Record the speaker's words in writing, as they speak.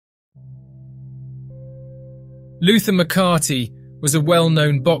Luther McCarty was a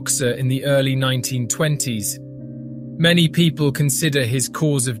well-known boxer in the early 1920s. Many people consider his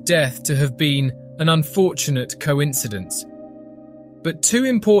cause of death to have been an unfortunate coincidence. But two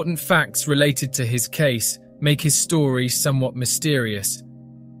important facts related to his case make his story somewhat mysterious.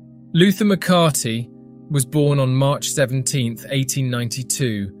 Luther McCarty was born on March 17,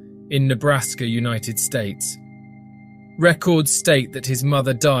 1892, in Nebraska, United States. Records state that his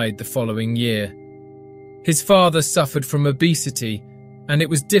mother died the following year. His father suffered from obesity, and it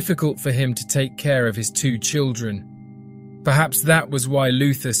was difficult for him to take care of his two children. Perhaps that was why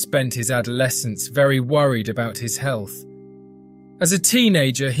Luther spent his adolescence very worried about his health. As a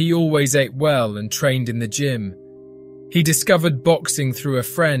teenager, he always ate well and trained in the gym. He discovered boxing through a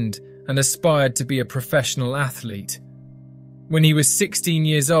friend and aspired to be a professional athlete. When he was 16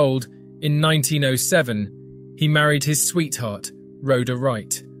 years old, in 1907, he married his sweetheart, Rhoda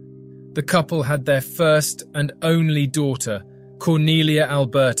Wright. The couple had their first and only daughter, Cornelia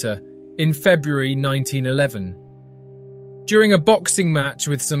Alberta, in February 1911. During a boxing match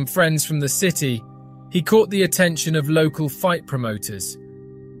with some friends from the city, he caught the attention of local fight promoters.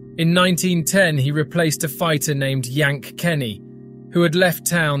 In 1910, he replaced a fighter named Yank Kenny, who had left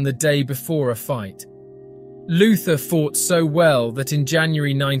town the day before a fight. Luther fought so well that in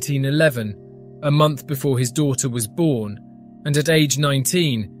January 1911, a month before his daughter was born, and at age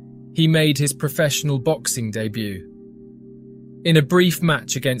 19, he made his professional boxing debut. In a brief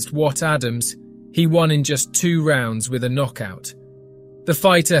match against Watt Adams, he won in just 2 rounds with a knockout. The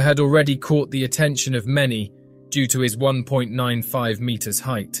fighter had already caught the attention of many due to his 1.95 meters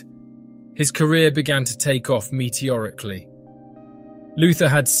height. His career began to take off meteorically. Luther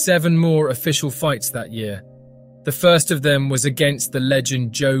had 7 more official fights that year. The first of them was against the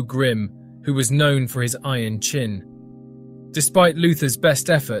legend Joe Grimm, who was known for his iron chin. Despite Luther's best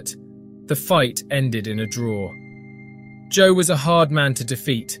effort, the fight ended in a draw. Joe was a hard man to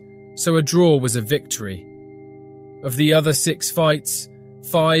defeat, so a draw was a victory. Of the other 6 fights,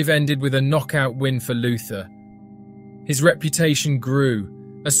 5 ended with a knockout win for Luther. His reputation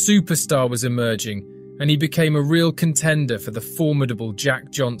grew, a superstar was emerging, and he became a real contender for the formidable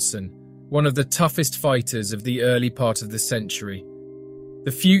Jack Johnson, one of the toughest fighters of the early part of the century.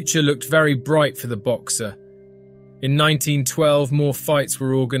 The future looked very bright for the boxer. In 1912, more fights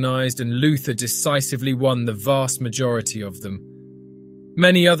were organised and Luther decisively won the vast majority of them.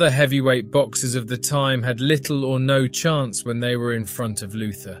 Many other heavyweight boxers of the time had little or no chance when they were in front of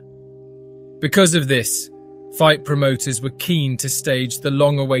Luther. Because of this, fight promoters were keen to stage the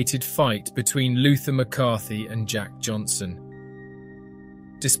long-awaited fight between Luther McCarty and Jack Johnson.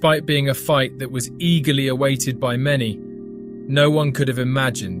 Despite being a fight that was eagerly awaited by many, no one could have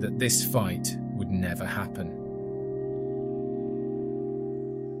imagined that this fight would never happen.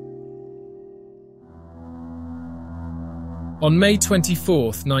 On May 24,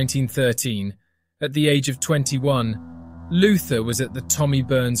 1913, at the age of 21, Luther was at the Tommy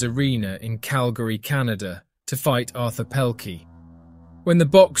Burns Arena in Calgary, Canada, to fight Arthur Pelkey. When the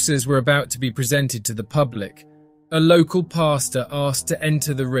boxers were about to be presented to the public, a local pastor asked to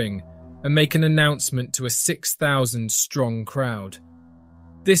enter the ring and make an announcement to a 6,000-strong crowd.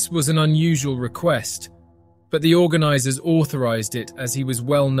 This was an unusual request, but the organisers authorised it as he was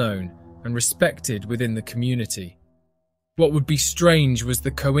well known and respected within the community. What would be strange was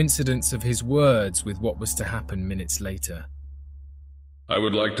the coincidence of his words with what was to happen minutes later. I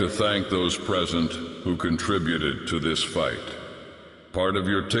would like to thank those present who contributed to this fight. Part of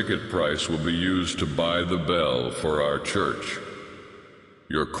your ticket price will be used to buy the bell for our church.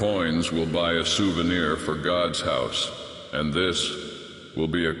 Your coins will buy a souvenir for God's house, and this will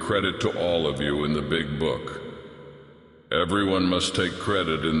be a credit to all of you in the big book. Everyone must take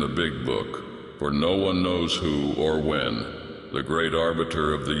credit in the big book, for no one knows who or when the great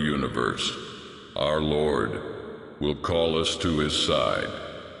arbiter of the universe, our Lord, will call us to his side.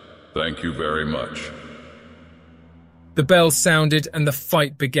 Thank you very much. The bell sounded and the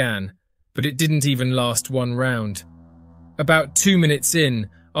fight began, but it didn't even last 1 round. About 2 minutes in,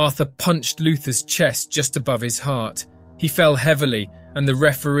 Arthur punched Luther's chest just above his heart. He fell heavily, and the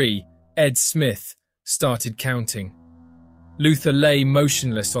referee, Ed Smith, started counting. Luther lay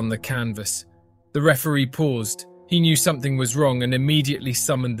motionless on the canvas. The referee paused. He knew something was wrong and immediately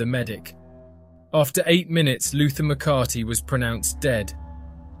summoned the medic. After 8 minutes, Luther McCarty was pronounced dead.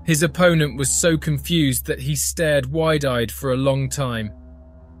 His opponent was so confused that he stared wide-eyed for a long time.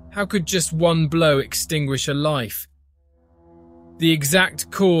 How could just 1 blow extinguish a life? The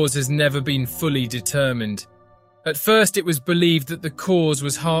exact cause has never been fully determined. At first it was believed that the cause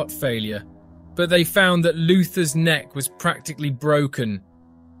was heart failure, but they found that Luther's neck was practically broken.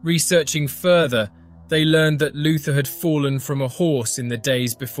 Researching further, they learned that Luther had fallen from a horse in the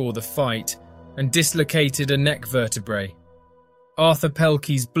days before the fight and dislocated a neck vertebrae. Arthur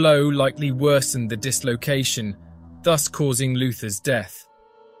Pelkey's blow likely worsened the dislocation, thus causing Luther's death.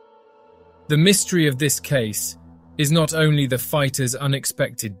 The mystery of this case is not only the fighter's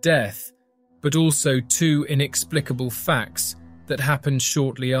unexpected death, but also two inexplicable facts that happened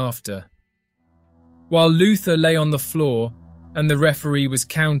shortly after. While Luther lay on the floor and the referee was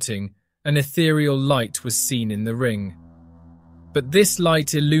counting, an ethereal light was seen in the ring. But this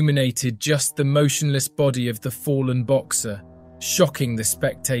light illuminated just the motionless body of the fallen boxer, shocking the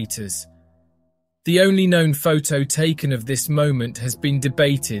spectators. The only known photo taken of this moment has been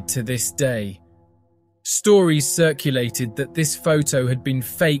debated to this day. Stories circulated that this photo had been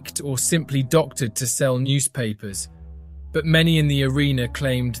faked or simply doctored to sell newspapers, but many in the arena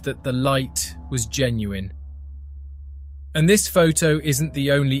claimed that the light was genuine. And this photo isn't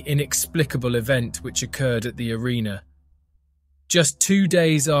the only inexplicable event which occurred at the arena. Just 2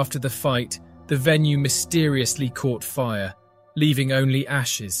 days after the fight, the venue mysteriously caught fire, leaving only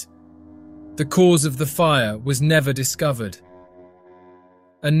ashes. The cause of the fire was never discovered.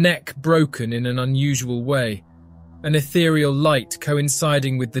 A neck broken in an unusual way, an ethereal light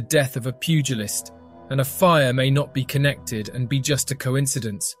coinciding with the death of a pugilist, and a fire may not be connected and be just a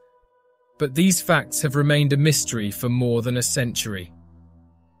coincidence. But these facts have remained a mystery for more than a century.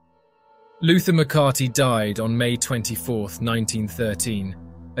 Luther McCarty died on May 24, 1913,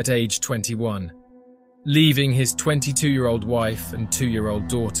 at age 21, leaving his 22-year-old wife and 2-year-old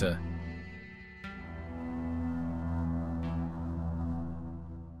daughter.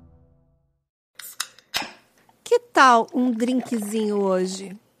 Que tal drinkzinho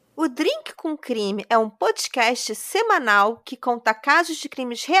hoje? O Drink com Crime é um podcast semanal que conta casos de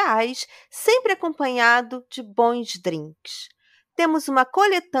crimes reais, sempre acompanhado de bons drinks. Temos uma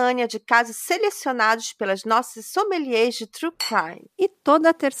coletânea de casos selecionados pelas nossas sommeliers de True Crime. E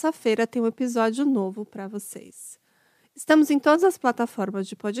toda terça-feira tem um episódio novo para vocês. Estamos em todas as plataformas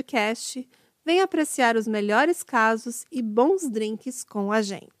de podcast. Venha apreciar os melhores casos e bons drinks com a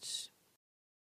gente.